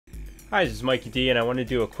Hi, this is Mikey D, and I want to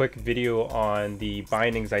do a quick video on the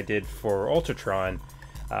bindings I did for Ultratron.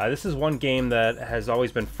 This is one game that has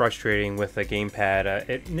always been frustrating with the gamepad.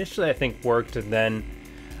 It initially, I think, worked, and then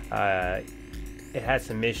it had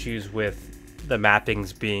some issues with the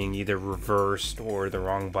mappings being either reversed or the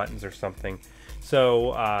wrong buttons or something.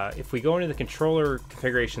 So if we go into the controller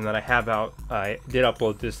configuration that I have out, I did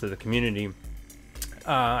upload this to the community.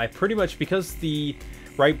 I pretty much, because the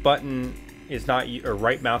right button is not, or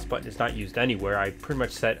right mouse button is not used anywhere, I pretty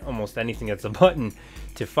much set almost anything that's a button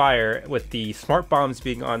to fire, with the smart bombs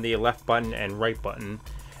being on the left button and right button.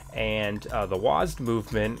 And the WASD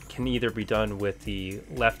movement can either be done with the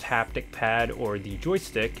left haptic pad or the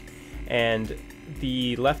joystick, and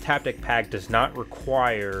the left haptic pad does not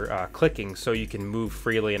require clicking, so you can move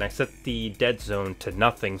freely. And I set the dead zone to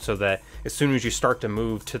nothing, so that as soon as you start to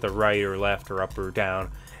move to the right or left or up or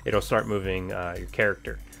down, it'll start moving your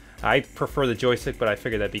character. I prefer the joystick, but I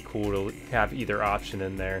figured that'd be cool to have either option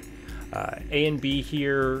in there. A and B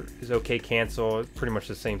here is okay cancel, pretty much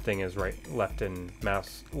the same thing as left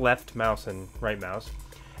mouse and right mouse.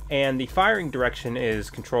 And the firing direction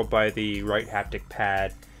is controlled by the right haptic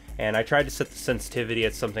pad. And I tried to set the sensitivity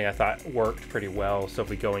at something I thought worked pretty well. So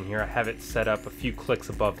if we go in here, I have it set up a few clicks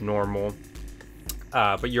above normal.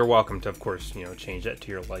 But you're welcome to, of course, change that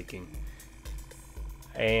to your liking.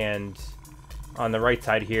 And on the right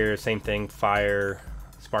side here, same thing, fire,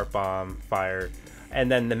 smart bomb, fire. And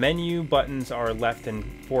then the menu buttons are left and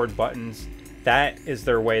forward buttons. That is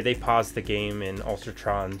their way. They pause the game in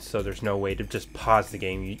Ultratron, so there's no way to just pause the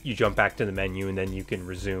game. You jump back to the menu and then you can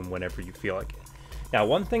resume whenever you feel like it. Now,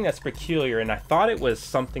 one thing that's peculiar, and I thought it was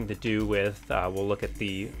something to do with, we'll look at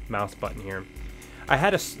the mouse button here. I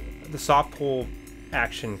had the soft pull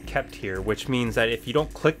action kept here, which means that if you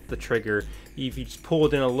don't click the trigger, if you just pull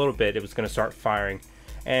it in a little bit, it was going to start firing.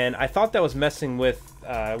 And I thought that was messing with,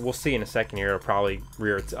 we'll see in a second here, it'll probably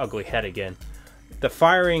rear its ugly head again. The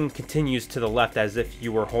firing continues to the left as if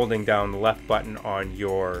you were holding down the left button on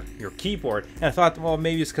your keyboard. And I thought, well,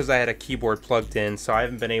 maybe it's because I had a keyboard plugged in, so I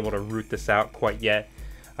haven't been able to root this out quite yet.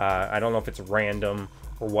 I don't know if it's random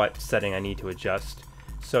or what setting I need to adjust.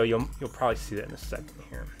 So you'll probably see that in a second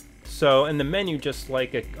here. So in the menu, just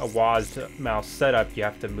like a WASD mouse setup, you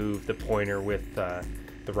have to move the pointer with the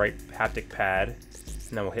right haptic pad,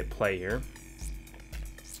 and then we'll hit play here.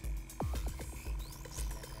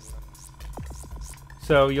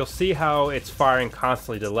 So you'll see how it's firing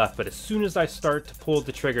constantly to the left, but as soon as I start to pull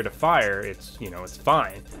the trigger to fire, it's it's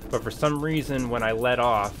fine. But for some reason, when I let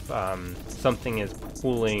off, something is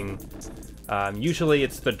pulling. Usually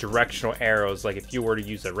it's the directional arrows. Like if you were to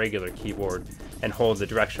use a regular keyboard and hold the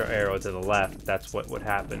directional arrow to the left, that's what would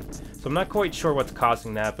happen. So I'm not quite sure what's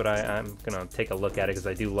causing that, but I'm gonna take a look at it because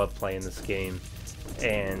I do love playing this game.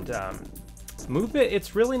 And movement,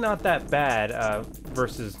 it's really not that bad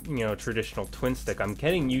versus traditional twin stick. I'm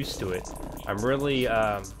getting used to it. I'm really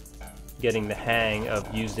getting the hang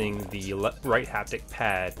of using the right haptic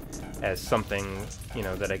pad as something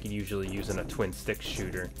that I could usually use in a twin stick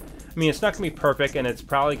shooter. I mean, it's not going to be perfect, and it's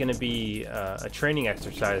probably going to be a training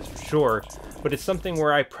exercise for sure, but it's something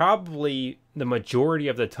where I probably, the majority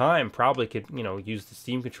of the time, probably could use the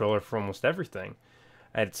Steam controller for almost everything.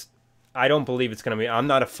 I don't believe it's going to be, I'm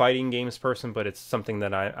not a fighting games person, but it's something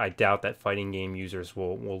that I doubt that fighting game users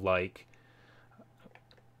will like.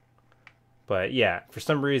 But yeah, for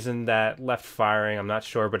some reason that left firing, I'm not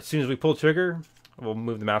sure, but as soon as we pull trigger, we'll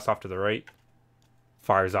move the mouse off to the right,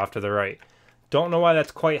 fires off to the right. Don't know why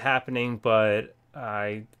that's quite happening, but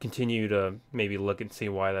I continue to maybe look and see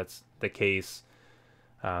why that's the case.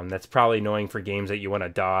 That's probably annoying for games that you want to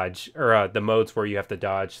dodge, or the modes where you have to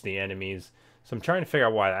dodge the enemies. So I'm trying to figure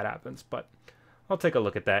out why that happens, but I'll take a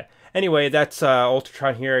look at that. Anyway, that's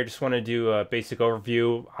Ultratron here. I just want to do a basic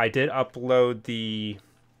overview. I did upload the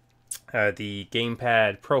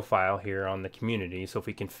gamepad profile here on the community, so if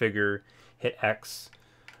we configure, hit X.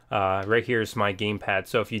 Right here is my gamepad,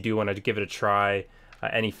 so if you do want to give it a try,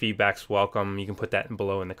 any feedback's welcome. You can put that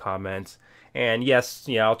below in the comments. And yes,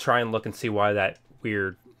 I'll try and look and see why that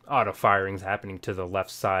weird auto firing is happening to the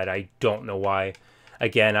left side. I don't know why.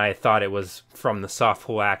 Again, I thought it was from the soft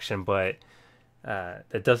pull action, but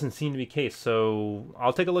that doesn't seem to be the case. So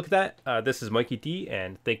I'll take a look at that. This is Mikey D,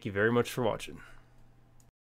 and thank you very much for watching.